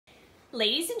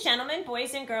Ladies and gentlemen,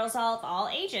 boys and girls of all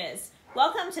ages,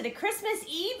 welcome to the Christmas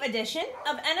Eve edition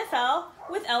of NFL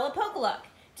with Ella Pokaluk.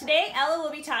 Today, Ella will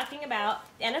be talking about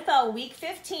the NFL Week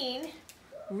 15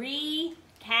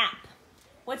 recap.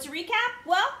 What's a recap?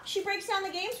 Well, she breaks down the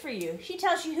games for you. She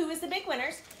tells you who was the big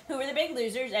winners, who were the big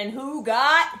losers, and who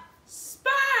got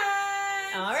spanked.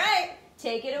 All right,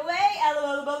 take it away,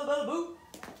 Ella.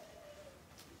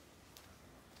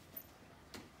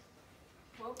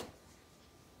 Well,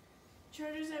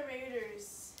 Chargers and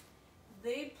Raiders,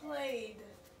 they played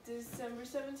December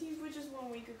 17th, which is 1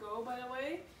 week ago, by the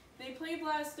way. They played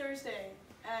last Thursday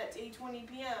at 8:20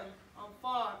 p.m. on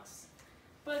Fox.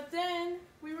 But then,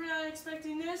 we were not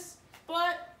expecting this,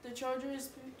 but the Chargers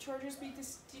beat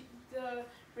the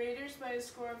Raiders by a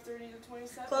score of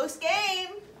 30-27. Close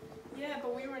game. Yeah,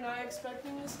 but we were not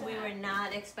expecting this to We were happen.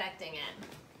 not expecting it.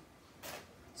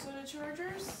 So the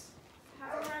Chargers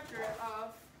have a record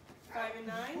of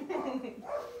 5-9,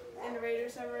 and the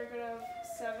Raiders have a record of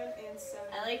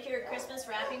 7-7. I like your Christmas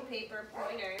wrapping paper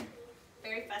pointer.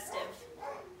 Very festive.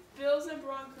 Bills and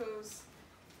Broncos.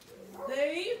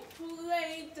 They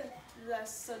played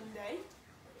last Sunday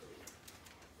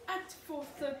at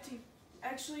 4:30.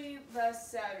 Actually,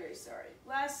 last Saturday. Sorry,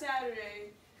 last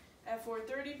Saturday at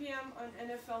 4:30 p.m. on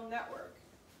NFL Network.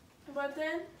 But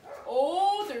then,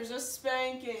 there's a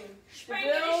spanking. The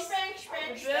Bills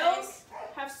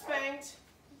have spanked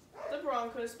the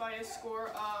Broncos by a score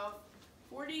of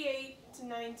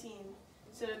 48-19.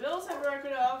 So the Bills have a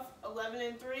record of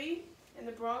 11-3, and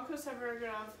the Broncos have a record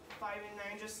of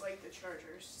 5-9, just like the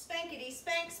Chargers. Spankity,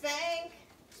 spank, spank.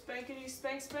 Spankity,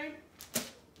 spank, spank.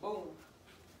 Boom.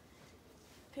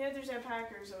 Panthers and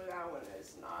Packers, that one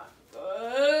is not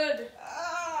good.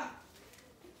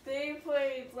 They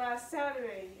played last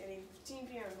Saturday at 8:15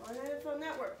 p.m. on NFL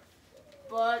Network.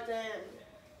 But then,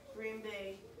 Green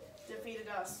Bay defeated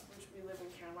us, which we live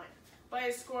in Carolina, by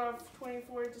a score of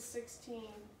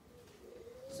 24-16.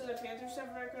 So the Panthers have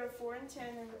a record of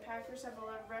 4-10, and the Packers have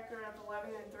a record of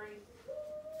 11-3.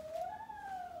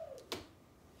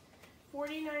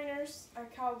 49ers at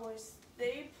Cowboys.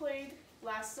 They played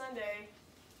last Sunday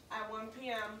at 1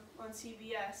 p.m. on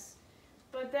CBS.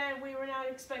 But then we were not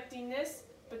expecting this,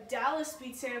 but Dallas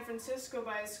beat San Francisco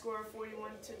by a score of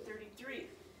 41-33.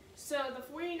 So the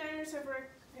 49ers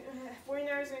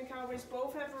and Cowboys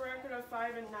both have a record of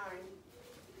 5-9.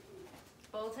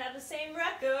 Both have the same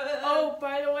record. Oh,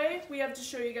 by the way, we have to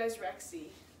show you guys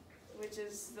Rexy, which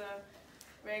is the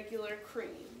regular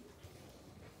cream.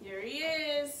 Here he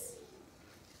is.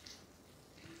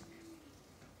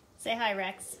 Say hi,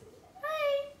 Rex.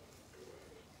 Hi.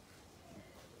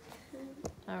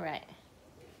 All right.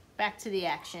 Back to the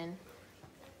action.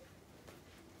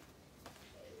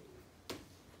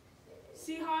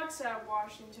 Seahawks at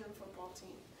Washington football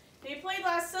team. They played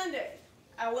last Sunday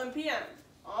at 1 p.m.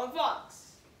 on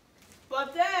Fox.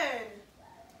 But then,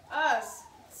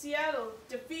 Seattle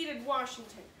defeated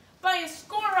Washington by a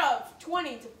score of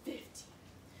 20-15.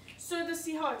 So the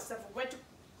Seahawks have a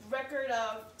record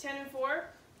of 10-4,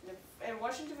 and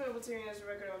Washington football team has a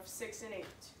record of 6-8.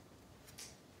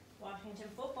 Washington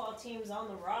football team's on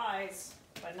the rise,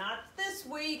 but not this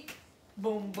week.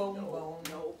 Boom, boom, boom.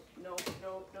 No.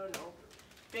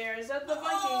 Bears at the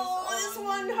Vikings. Oh, this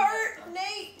one hurt,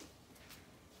 Nate.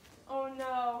 Oh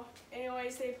no.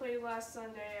 Anyways, they played last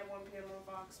Sunday at 1 p.m. on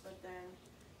Fox, but then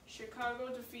Chicago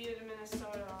defeated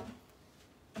Minnesota,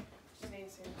 which is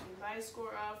insane, by a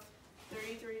score of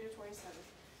 33-27.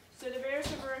 So the Bears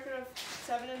have a record of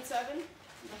 7-7, and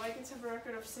the Vikings have a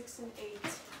record of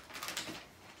 6-8.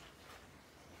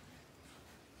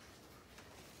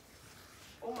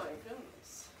 Oh my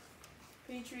goodness.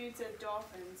 Patriots at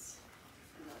Dolphins.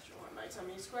 I'm not sure why my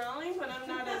tummy's growling, but I'm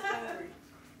not as hungry.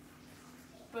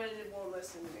 But it won't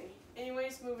listen to me.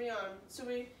 Anyways, moving on.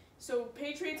 So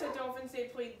Patriots at Dolphins, they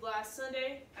played last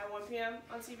Sunday at 1 p.m.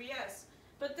 on CBS.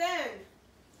 But then,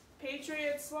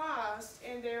 Patriots lost,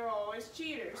 and they're always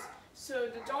cheaters. So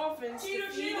the Dolphins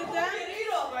defeated them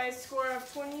by a score of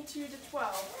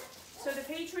 22-12. So the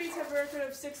Patriots have a record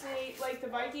of 6-8 like the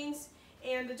Vikings,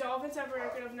 and the Dolphins have a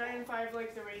record of 9-5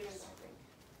 like the Ravens, I think.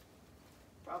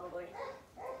 Probably.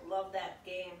 Love that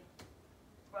game.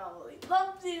 Probably.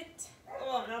 Loved it.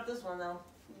 Oh, not this one, though.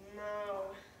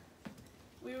 No.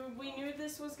 We knew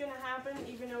this was going to happen,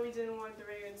 even though we didn't want the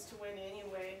Ravens to win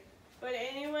anyway. But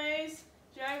anyways,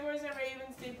 Jaguars and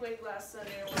Ravens, they played last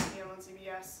Sunday at 1 p.m. on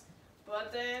CBS.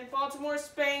 But then Baltimore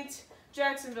spanked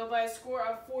Jacksonville by a score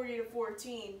of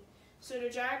 40-14. So the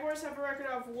Jaguars have a record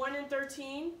of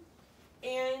 1-13,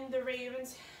 and the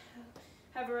Ravens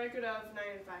have a record of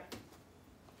 9-5.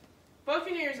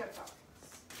 Buccaneers at Falcons.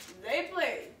 They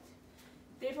played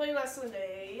They played last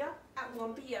Sunday at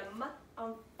 1 p.m.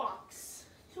 on Fox.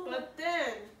 But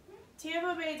then,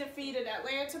 Tampa Bay defeated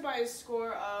Atlanta by a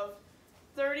score of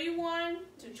 31-27.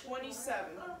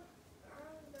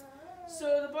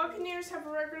 So the Buccaneers have a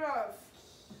record of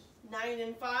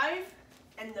 9-5,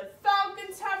 and the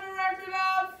Falcons have a record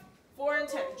of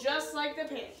 4-10, just like the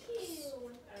Panthers.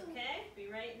 Okay, be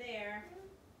right there.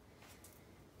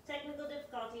 Technical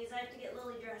difficulties. I have to get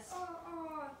Lily dressed.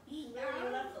 Lily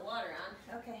left the water on.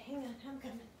 Okay, hang on. I'm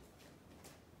coming.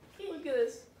 Look at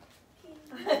this.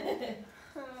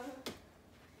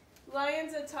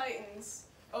 Lions and Titans.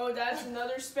 Oh, that's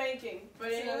another spanking.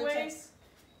 But anyways,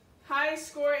 high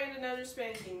score and another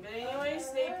spanking. But anyways,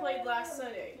 they played last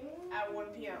Sunday at 1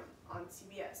 p.m. on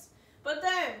CBS. But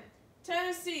then,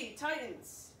 Tennessee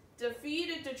Titans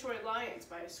defeated Detroit Lions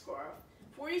by a score of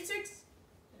 46.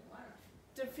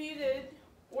 Defeated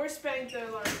or spanked the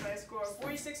Lions by a score of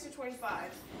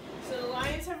 46-25. So the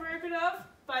Lions have a record of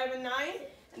 5-9,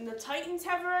 and the Titans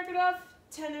have a record of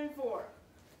 10-4.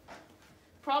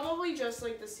 Probably just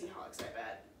like the Seahawks, I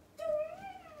bet.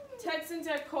 Texans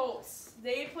at Colts.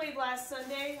 They played last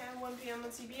Sunday at 1 p.m. on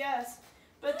CBS.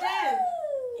 But then,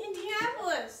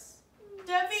 Indianapolis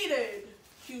defeated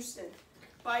Houston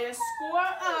by a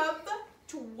score of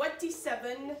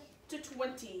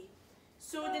 27-20.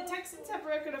 So the Texans have a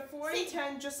record of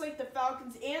 4-10, just like the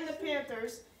Falcons and the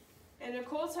Panthers. And the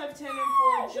Colts have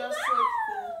 10-4, just like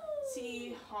the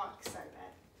Seahawks, I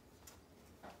bet.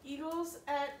 Eagles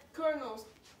at Cardinals.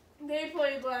 They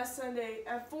played last Sunday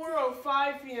at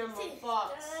 4:05 p.m. on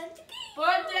Fox.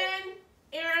 But then,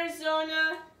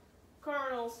 Arizona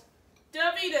Cardinals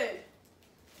defeated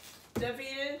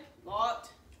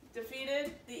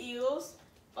the Eagles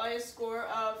by a score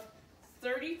of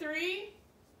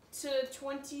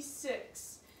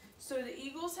 33-26. So the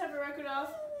Eagles have a record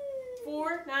of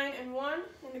 4-9-1,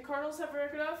 and the Cardinals have a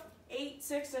record of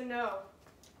 8-6-0.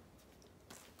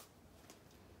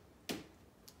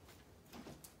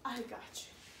 I got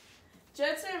you.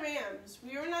 Jets and Rams.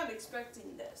 We were not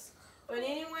expecting this, but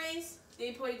anyways,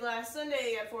 they played last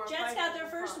Sunday at 4:05. Jets got their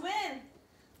first win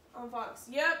on Fox.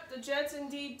 Yep, the Jets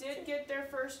indeed did get their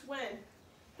first win.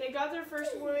 They got their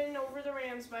first win over the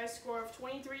Rams by a score of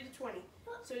 23-20.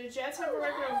 So the Jets have a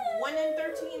record of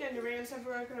 1-13, and the Rams have a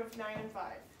record of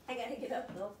 9-5. I gotta get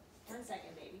up, Bill. 1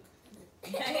 second, baby.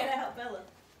 I gotta help Bella.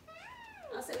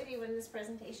 I'll sit with you when this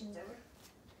presentation's over.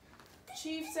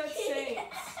 Chiefs at Saints.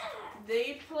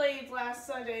 They played last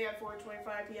Sunday at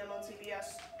 4:25 p.m. on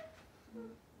CBS.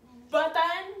 But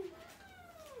then,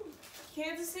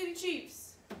 Kansas City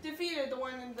Chiefs defeated the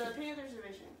one in the Panthers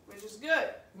division, which is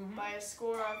good, by a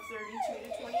score of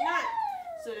 32-29.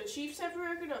 So the Chiefs have a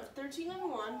record of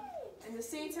 13-1, and the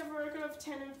Saints have a record of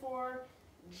 10-4,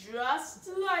 just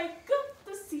like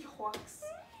the Seahawks.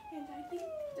 And I think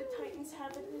the Titans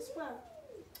have it as well.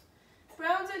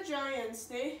 Browns at Giants.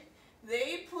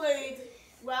 They played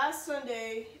last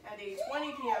Sunday at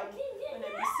 8:20 p.m. on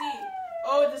NBC.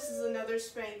 Oh, this is another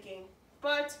spanking.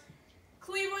 But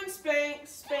Cleveland spanked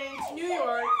New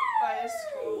York by a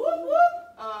score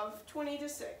of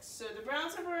 20-6. So the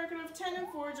Browns have a record of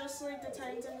 10-4, just like the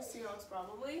Titans and the Seahawks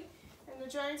probably. And the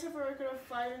Giants have a record of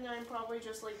 5-9, probably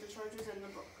just like the Chargers and the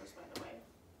Broncos, by the way.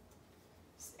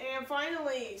 And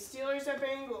finally, Steelers at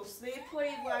Bengals. They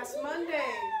played last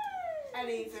Monday at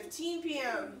 8:15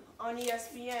 p.m. on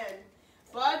ESPN.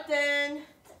 But then,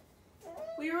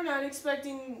 we were not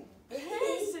expecting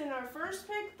this in our first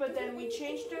pick, but then we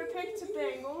changed our pick to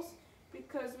Bengals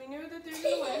because we knew that they were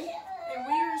going to win. And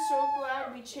we were so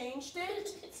glad we changed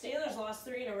it. Steelers lost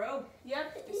 3 in a row.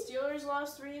 Yep, the Steelers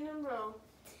lost 3 in a row.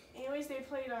 Anyways, they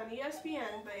played on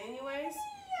ESPN. But anyways,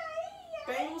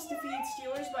 Bengals defeated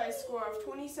Steelers by a score of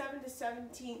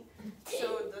 27-17.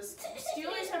 So the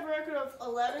Steelers have a record of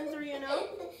 11-3-0, and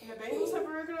the Bengals have a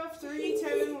record of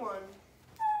 3-10-1.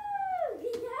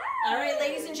 All right,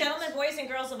 ladies and gentlemen, boys and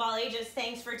girls of all ages,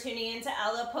 thanks for tuning in to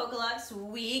Ella Pokeluck's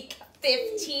Week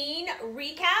 15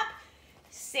 recap.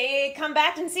 Come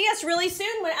back and see us really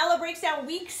soon when Ella breaks down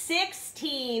Week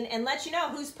 16 and lets you know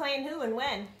who's playing who and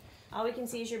when. All we can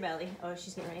see is your belly. Oh,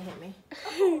 she's getting ready to hit me.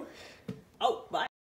 Oh, bye.